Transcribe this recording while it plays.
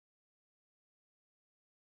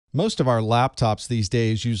Most of our laptops these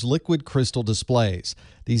days use liquid crystal displays.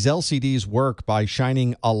 These LCDs work by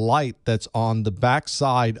shining a light that's on the back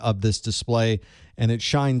side of this display, and it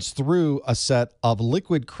shines through a set of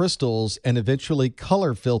liquid crystals and eventually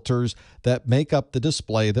color filters that make up the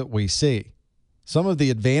display that we see. Some of the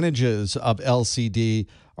advantages of LCD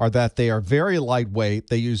are that they are very lightweight,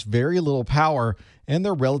 they use very little power, and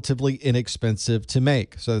they're relatively inexpensive to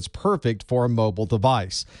make. So it's perfect for a mobile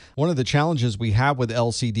device. One of the challenges we have with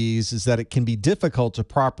LCDs is that it can be difficult to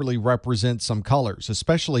properly represent some colors,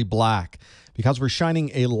 especially black. Because we're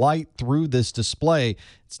shining a light through this display,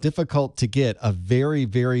 it's difficult to get a very,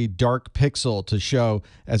 very dark pixel to show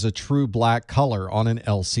as a true black color on an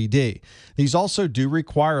LCD. These also do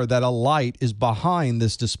require that a light is behind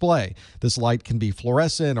this display. This light can be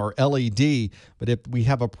fluorescent or LED, but if we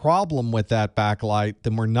have a problem with that backlight,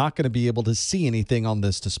 then we're not going to be able to see anything on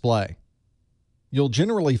this display. You'll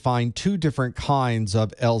generally find two different kinds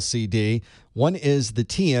of LCD. One is the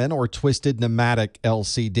TN, or twisted pneumatic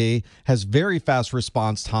LCD, has very fast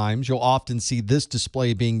response times. You'll often see this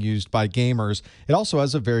display being used by gamers. It also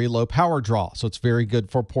has a very low power draw, so it's very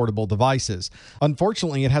good for portable devices.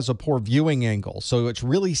 Unfortunately, it has a poor viewing angle, so it's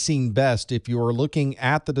really seen best if you are looking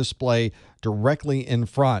at the display directly in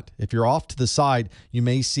front. If you're off to the side, you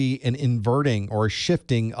may see an inverting or a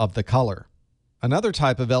shifting of the color. Another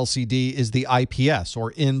type of LCD is the IPS, or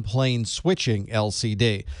in-plane switching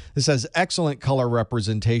LCD. This has excellent color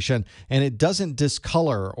representation, and it doesn't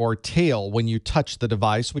discolor or tail when you touch the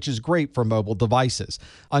device, which is great for mobile devices.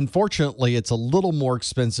 Unfortunately, it's a little more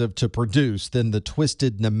expensive to produce than the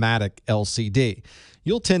twisted pneumatic LCD.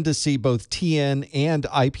 You'll tend to see both TN and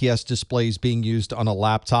IPS displays being used on a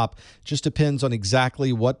laptop. It just depends on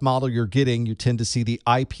exactly what model you're getting. You tend to see the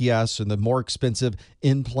IPS and the more expensive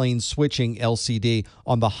in-plane switching LCD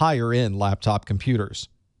on the higher-end laptop computers.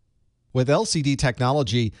 With LCD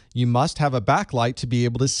technology, you must have a backlight to be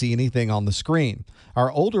able to see anything on the screen.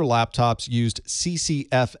 Our older laptops used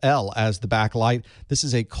CCFL as the backlight. This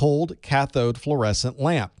is a cold cathode fluorescent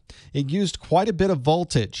lamp. It used quite a bit of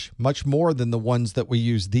voltage, much more than the ones that we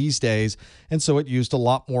use these days, and so it used a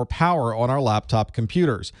lot more power on our laptop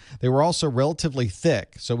computers. They were also relatively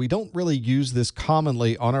thick, so we don't really use this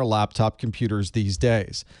commonly on our laptop computers these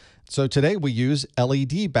days. So today we use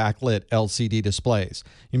LED backlit LCD displays.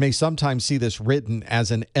 You may sometimes see this written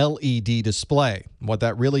as an LED display. What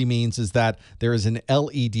that really means is that there is an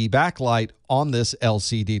LED backlight on this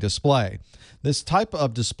LCD display. This type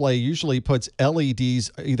of display usually puts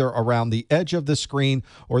LEDs either around the edge of the screen,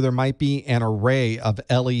 or there might be an array of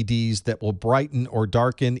LEDs that will brighten or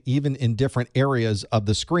darken even in different areas of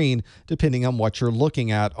the screen, depending on what you're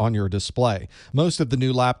looking at on your display. Most of the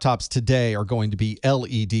new laptops today are going to be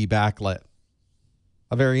LED backlit.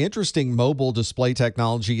 A very interesting mobile display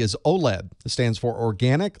technology is OLED. It stands for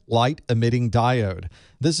Organic Light Emitting Diode.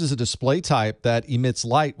 This is a display type that emits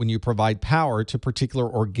light when you provide power to particular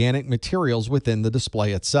organic materials within the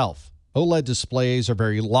display itself. OLED displays are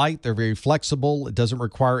very light, they're very flexible, it doesn't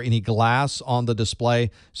require any glass on the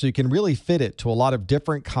display, so you can really fit it to a lot of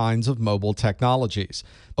different kinds of mobile technologies.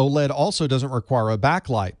 OLED also doesn't require a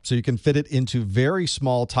backlight, so you can fit it into very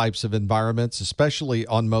small types of environments, especially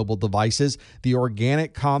on mobile devices. The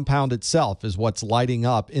organic compound itself is what's lighting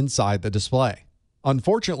up inside the display.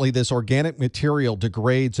 Unfortunately, this organic material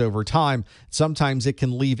degrades over time. Sometimes it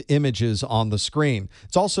can leave images on the screen.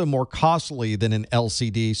 It's also more costly than an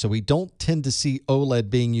LCD, so we don't tend to see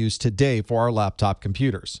OLED being used today for our laptop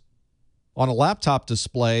computers. On a laptop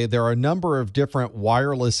display, there are a number of different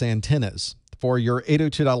wireless antennas. For your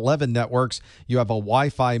 802.11 networks, you have a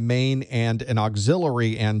Wi-Fi main and an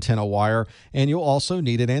auxiliary antenna wire, and you'll also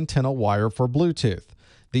need an antenna wire for Bluetooth.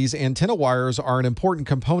 These antenna wires are an important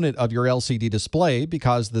component of your LCD display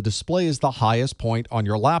because the display is the highest point on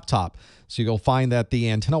your laptop. So you'll find that the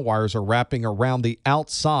antenna wires are wrapping around the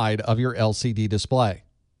outside of your LCD display.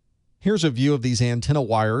 Here's a view of these antenna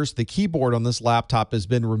wires. The keyboard on this laptop has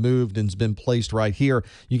been removed and has been placed right here.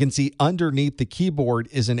 You can see underneath the keyboard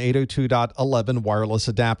is an 802.11 wireless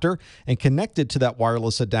adapter, and connected to that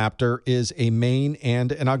wireless adapter is a main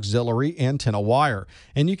and an auxiliary antenna wire.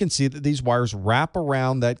 And you can see that these wires wrap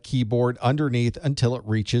around that keyboard underneath until it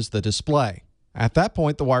reaches the display. At that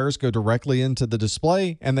point, the wires go directly into the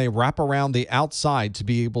display and they wrap around the outside to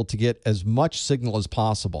be able to get as much signal as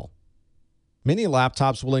possible. Many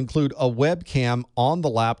laptops will include a webcam on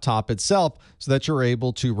the laptop itself so that you're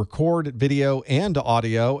able to record video and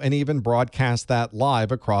audio and even broadcast that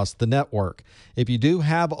live across the network. If you do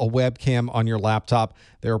have a webcam on your laptop,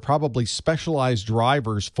 there are probably specialized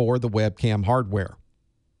drivers for the webcam hardware.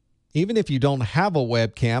 Even if you don't have a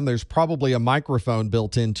webcam, there's probably a microphone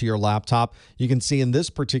built into your laptop. You can see in this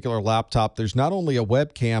particular laptop, there's not only a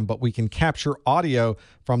webcam, but we can capture audio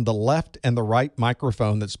from the left and the right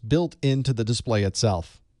microphone that's built into the display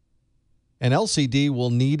itself. An LCD will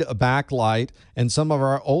need a backlight, and some of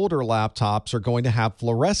our older laptops are going to have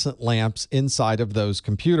fluorescent lamps inside of those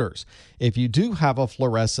computers. If you do have a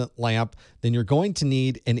fluorescent lamp, then you're going to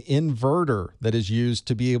need an inverter that is used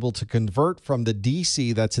to be able to convert from the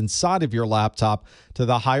DC that's inside of your laptop to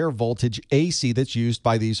the higher voltage AC that's used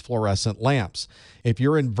by these fluorescent lamps. If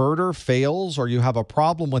your inverter fails or you have a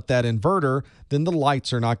problem with that inverter, then the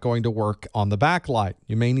lights are not going to work on the backlight.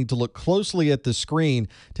 You may need to look closely at the screen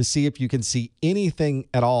to see if you can see anything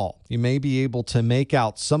at all. You may be able to make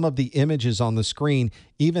out some of the images on the screen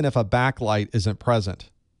even if a backlight isn't present.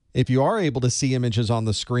 If you are able to see images on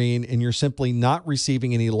the screen and you're simply not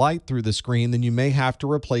receiving any light through the screen, then you may have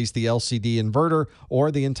to replace the LCD inverter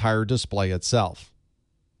or the entire display itself.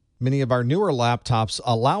 Many of our newer laptops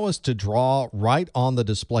allow us to draw right on the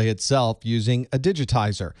display itself using a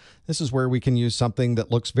digitizer. This is where we can use something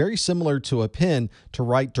that looks very similar to a pen to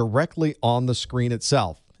write directly on the screen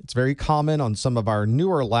itself. It's very common on some of our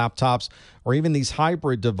newer laptops or even these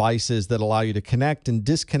hybrid devices that allow you to connect and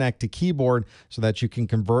disconnect a keyboard so that you can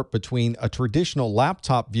convert between a traditional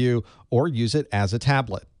laptop view or use it as a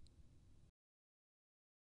tablet.